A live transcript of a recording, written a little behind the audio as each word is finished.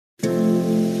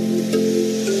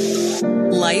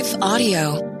Life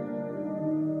Audio.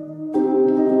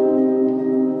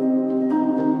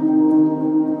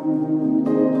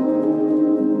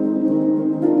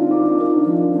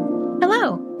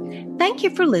 Hello. Thank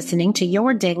you for listening to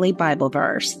Your Daily Bible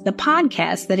Verse, the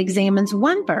podcast that examines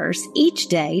one verse each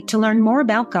day to learn more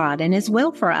about God and His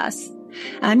will for us.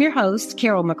 I'm your host,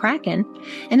 Carol McCracken,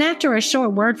 and after a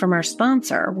short word from our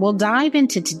sponsor, we'll dive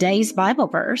into today's Bible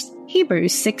verse,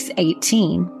 Hebrews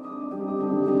 6:18.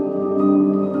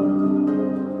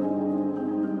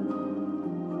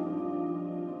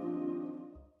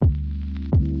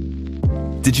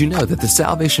 Did you know that the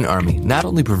Salvation Army not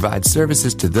only provides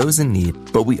services to those in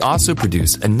need, but we also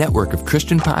produce a network of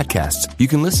Christian podcasts you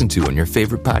can listen to on your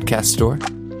favorite podcast store?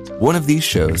 One of these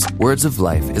shows, Words of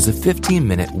Life, is a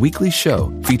 15-minute weekly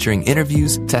show featuring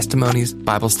interviews, testimonies,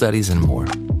 Bible studies, and more.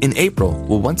 In April,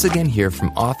 we'll once again hear from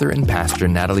author and pastor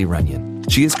Natalie Runyon.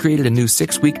 She has created a new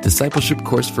 6-week discipleship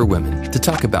course for women to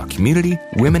talk about community,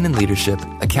 women in leadership,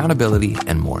 accountability,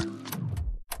 and more.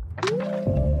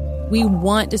 We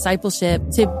want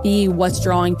discipleship to be what's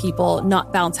drawing people,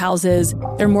 not bounce houses.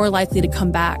 They're more likely to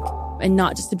come back and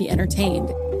not just to be entertained.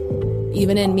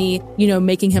 Even in me,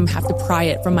 making him have to pry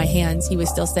it from my hands, he was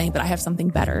still saying, but I have something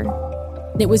better.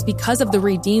 And it was because of the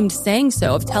redeemed saying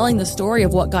so, of telling the story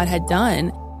of what God had done.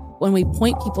 When we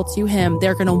point people to him,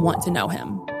 they're going to want to know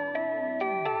him.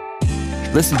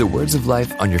 Listen to Words of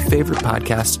Life on your favorite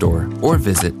podcast store or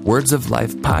visit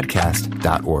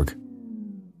wordsoflifepodcast.org.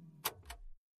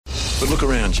 But look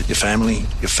around you. Your family,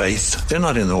 your faith, they're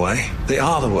not in the way. They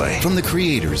are the way. From the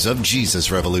creators of Jesus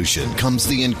Revolution comes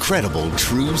the incredible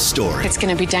true story. It's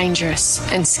going to be dangerous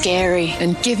and scary,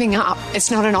 and giving up, it's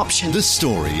not an option. The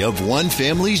story of one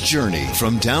family's journey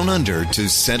from down under to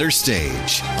center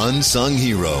stage. Unsung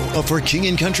Hero, a For King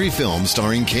and Country film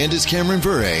starring Candace Cameron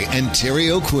Bure and Terry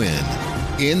O'Quinn.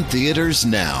 In theaters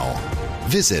now.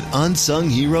 Visit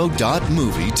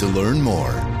unsunghero.movie to learn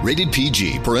more. Rated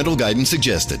PG. Parental guidance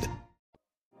suggested.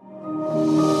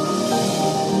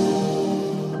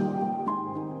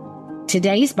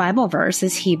 Today's Bible verse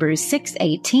is Hebrews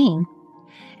 6:18.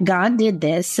 God did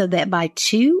this so that by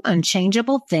two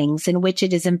unchangeable things in which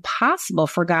it is impossible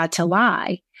for God to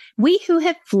lie, we who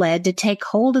have fled to take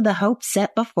hold of the hope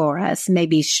set before us may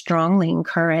be strongly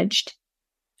encouraged.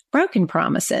 Broken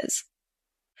promises.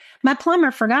 My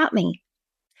plumber forgot me.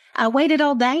 I waited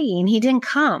all day and he didn't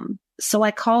come, so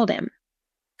I called him.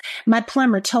 My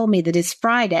plumber told me that his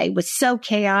Friday was so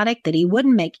chaotic that he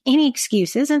wouldn't make any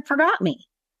excuses and forgot me.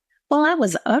 Well, I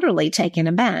was utterly taken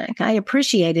aback. I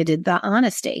appreciated the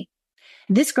honesty.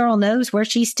 This girl knows where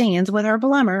she stands with her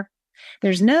plumber.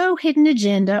 There's no hidden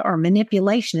agenda or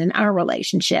manipulation in our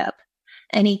relationship.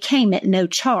 And he came at no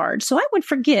charge, so I would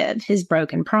forgive his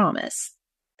broken promise.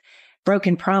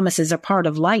 Broken promises are part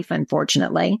of life,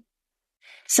 unfortunately.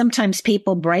 Sometimes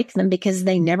people break them because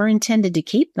they never intended to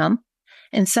keep them.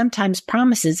 And sometimes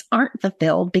promises aren't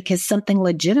fulfilled because something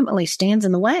legitimately stands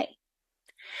in the way.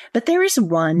 But there is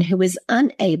one who is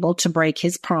unable to break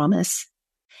his promise.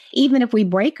 Even if we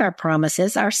break our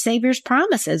promises, our Savior's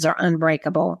promises are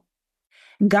unbreakable.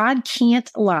 God can't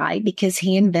lie because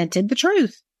he invented the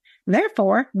truth.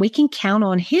 Therefore, we can count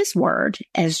on his word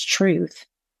as truth.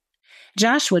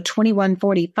 Joshua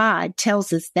 21:45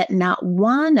 tells us that not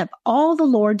one of all the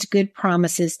Lord's good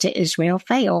promises to Israel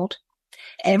failed.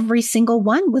 Every single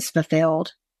one was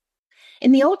fulfilled.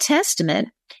 In the Old Testament,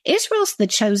 Israel's the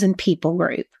chosen people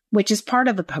group, which is part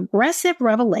of a progressive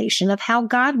revelation of how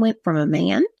God went from a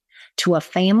man to a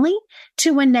family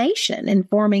to a nation in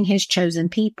forming his chosen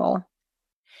people.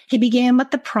 He began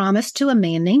with the promise to a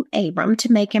man named Abram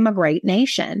to make him a great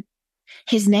nation.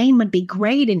 His name would be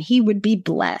great and he would be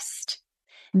blessed.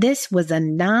 This was a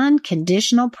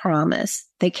non-conditional promise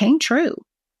that came true.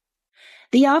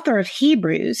 The author of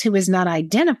Hebrews, who is not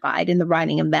identified in the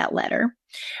writing of that letter,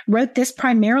 wrote this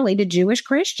primarily to Jewish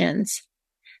Christians.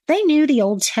 They knew the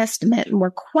Old Testament and were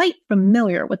quite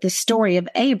familiar with the story of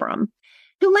Abram,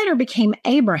 who later became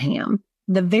Abraham,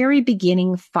 the very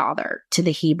beginning father to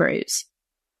the Hebrews.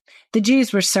 The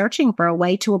Jews were searching for a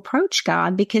way to approach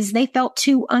God because they felt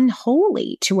too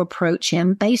unholy to approach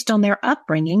him based on their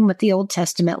upbringing with the Old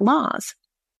Testament laws.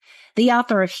 The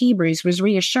author of Hebrews was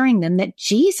reassuring them that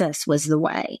Jesus was the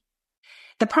way.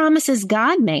 The promises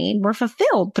God made were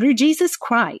fulfilled through Jesus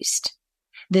Christ.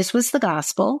 This was the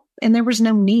gospel, and there was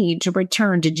no need to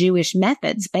return to Jewish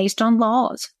methods based on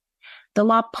laws. The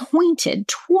law pointed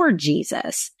toward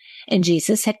Jesus, and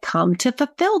Jesus had come to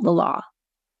fulfill the law.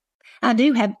 I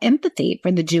do have empathy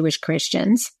for the Jewish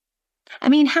Christians. I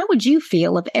mean, how would you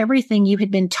feel if everything you had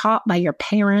been taught by your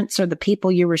parents or the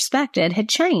people you respected had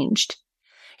changed?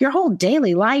 Your whole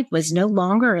daily life was no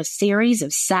longer a series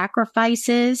of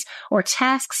sacrifices or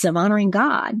tasks of honoring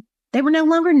God. They were no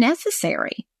longer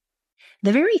necessary.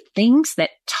 The very things that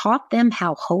taught them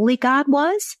how holy God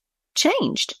was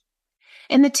changed.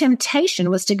 And the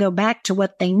temptation was to go back to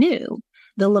what they knew,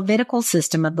 the Levitical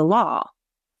system of the law.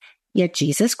 Yet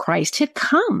Jesus Christ had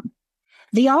come.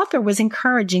 The author was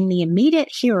encouraging the immediate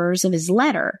hearers of his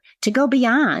letter to go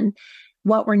beyond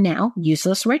what were now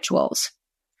useless rituals.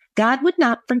 God would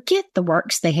not forget the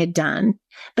works they had done,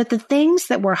 but the things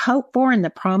that were hoped for in the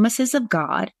promises of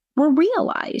God were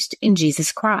realized in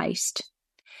Jesus Christ.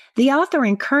 The author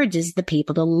encourages the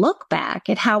people to look back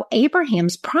at how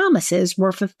Abraham's promises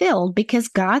were fulfilled because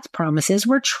God's promises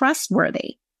were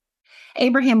trustworthy.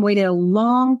 Abraham waited a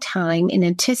long time in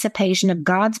anticipation of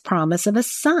God's promise of a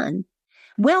son,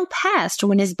 well past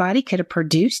when his body could have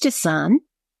produced a son,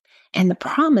 and the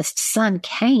promised son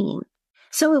came.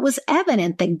 So it was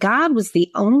evident that God was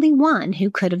the only one who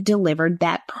could have delivered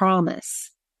that promise.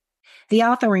 The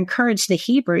author encouraged the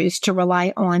Hebrews to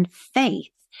rely on faith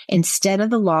instead of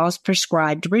the law's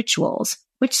prescribed rituals,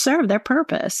 which serve their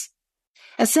purpose.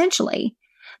 Essentially,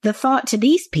 the thought to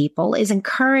these people is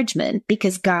encouragement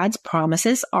because God's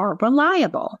promises are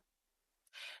reliable.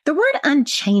 The word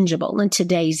unchangeable in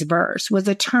today's verse was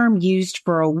a term used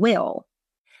for a will.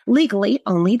 Legally,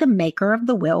 only the maker of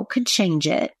the will could change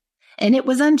it, and it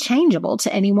was unchangeable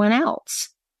to anyone else.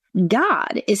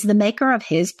 God is the maker of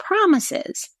his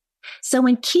promises. So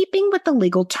in keeping with the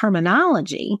legal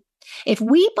terminology, if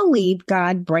we believe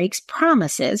God breaks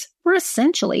promises, we're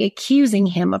essentially accusing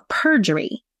him of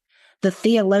perjury. The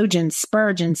theologian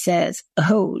Spurgeon says,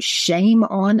 "Oh, shame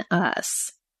on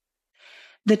us."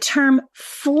 The term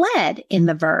fled in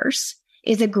the verse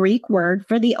is a Greek word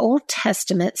for the Old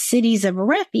Testament cities of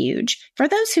refuge for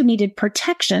those who needed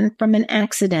protection from an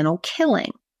accidental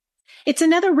killing. It's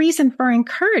another reason for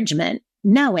encouragement,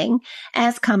 knowing,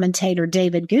 as commentator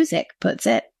David Guzik puts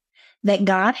it, that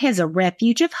God has a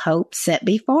refuge of hope set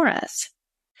before us.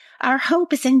 Our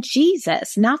hope is in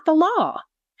Jesus, not the law.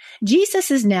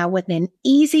 Jesus is now within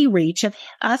easy reach of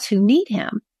us who need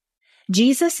him.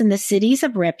 Jesus and the cities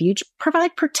of refuge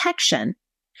provide protection.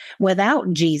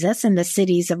 Without Jesus and the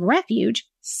cities of refuge,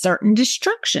 certain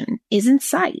destruction is in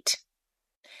sight.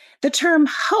 The term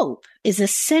hope is a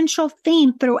central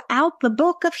theme throughout the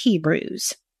book of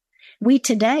Hebrews. We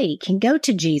today can go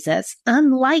to Jesus,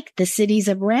 unlike the cities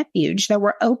of refuge that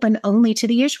were open only to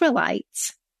the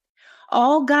Israelites.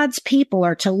 All God's people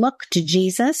are to look to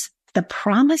Jesus, the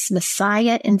promised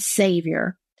Messiah and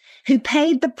Savior, who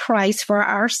paid the price for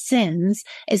our sins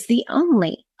as the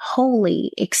only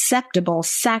holy, acceptable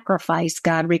sacrifice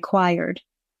God required.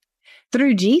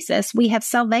 Through Jesus, we have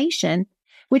salvation,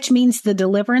 which means the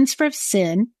deliverance from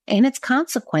sin and its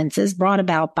consequences brought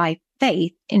about by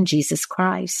faith in Jesus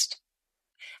Christ.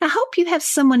 I hope you have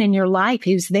someone in your life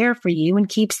who's there for you and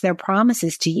keeps their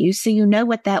promises to you so you know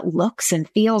what that looks and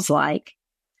feels like.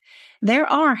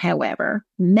 There are, however,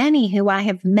 many who I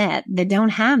have met that don't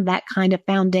have that kind of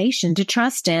foundation to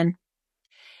trust in.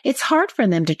 It's hard for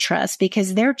them to trust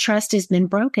because their trust has been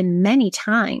broken many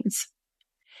times.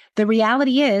 The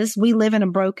reality is we live in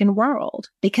a broken world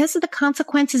because of the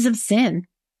consequences of sin.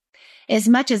 As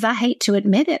much as I hate to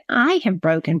admit it, I have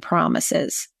broken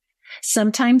promises,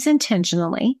 sometimes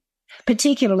intentionally,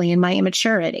 particularly in my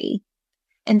immaturity,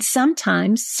 and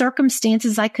sometimes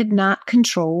circumstances I could not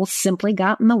control simply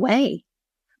got in the way.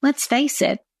 Let's face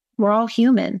it, we're all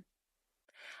human.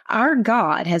 Our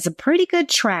God has a pretty good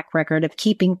track record of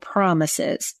keeping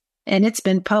promises, and it's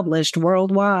been published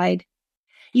worldwide.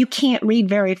 You can't read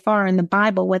very far in the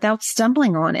Bible without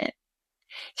stumbling on it.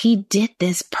 He did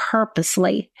this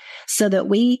purposely so that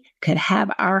we could have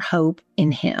our hope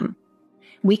in him.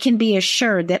 We can be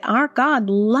assured that our God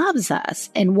loves us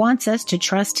and wants us to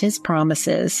trust his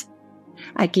promises.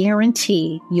 I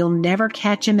guarantee you'll never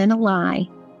catch him in a lie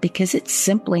because it's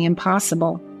simply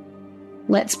impossible.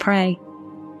 Let's pray.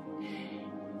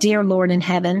 Dear Lord in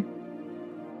heaven,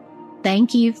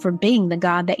 thank you for being the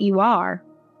God that you are.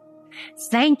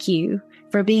 Thank you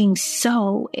for being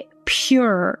so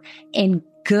pure and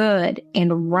good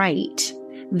and right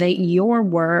that your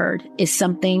word is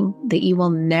something that you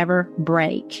will never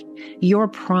break. Your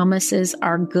promises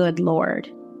are good, Lord.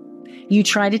 You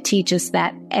try to teach us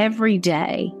that every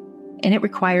day, and it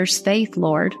requires faith,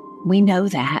 Lord. We know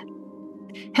that.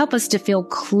 Help us to feel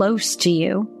close to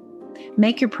you.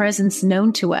 Make your presence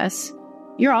known to us.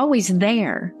 You're always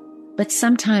there, but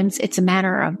sometimes it's a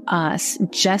matter of us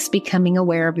just becoming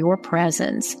aware of your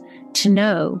presence to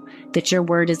know that your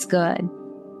word is good.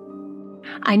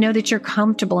 I know that you're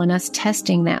comfortable in us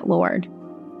testing that, Lord.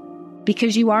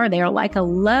 because you are there like a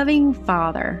loving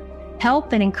Father.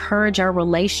 Help and encourage our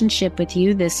relationship with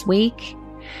you this week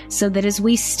so that as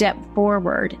we step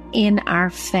forward in our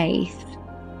faith,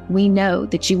 we know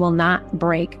that you will not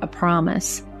break a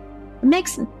promise. Make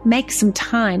some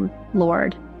time,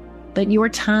 Lord, but your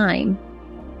time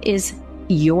is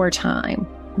your time,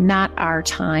 not our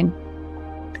time.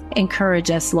 Encourage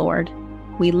us, Lord.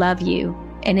 We love you,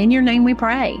 and in your name we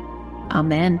pray.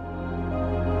 Amen.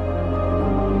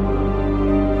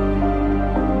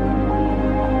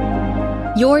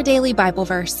 Your Daily Bible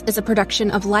Verse is a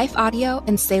production of Life Audio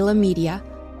and Salem Media.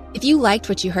 If you liked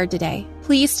what you heard today,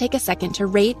 please take a second to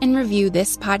rate and review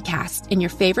this podcast in your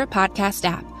favorite podcast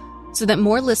app so that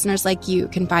more listeners like you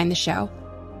can find the show.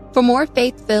 For more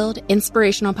faith-filled,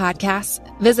 inspirational podcasts,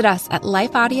 visit us at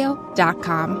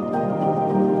lifeaudio.com.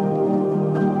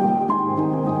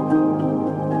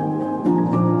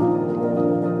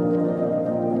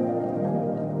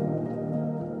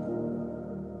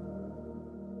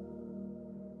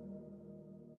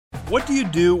 What do you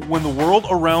do when the world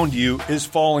around you is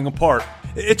falling apart?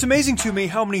 It's amazing to me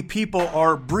how many people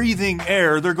are breathing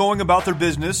air. They're going about their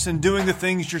business and doing the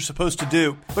things you're supposed to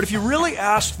do. But if you really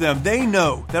ask them, they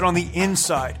know that on the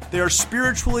inside, they are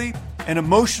spiritually and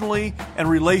emotionally and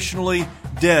relationally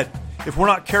dead. If we're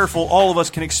not careful, all of us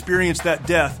can experience that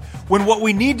death. When what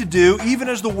we need to do, even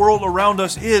as the world around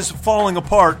us is falling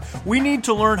apart, we need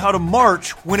to learn how to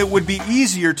march when it would be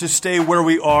easier to stay where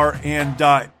we are and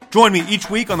die. Join me each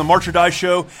week on the March or Die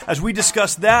Show as we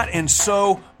discuss that and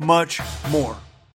so much more.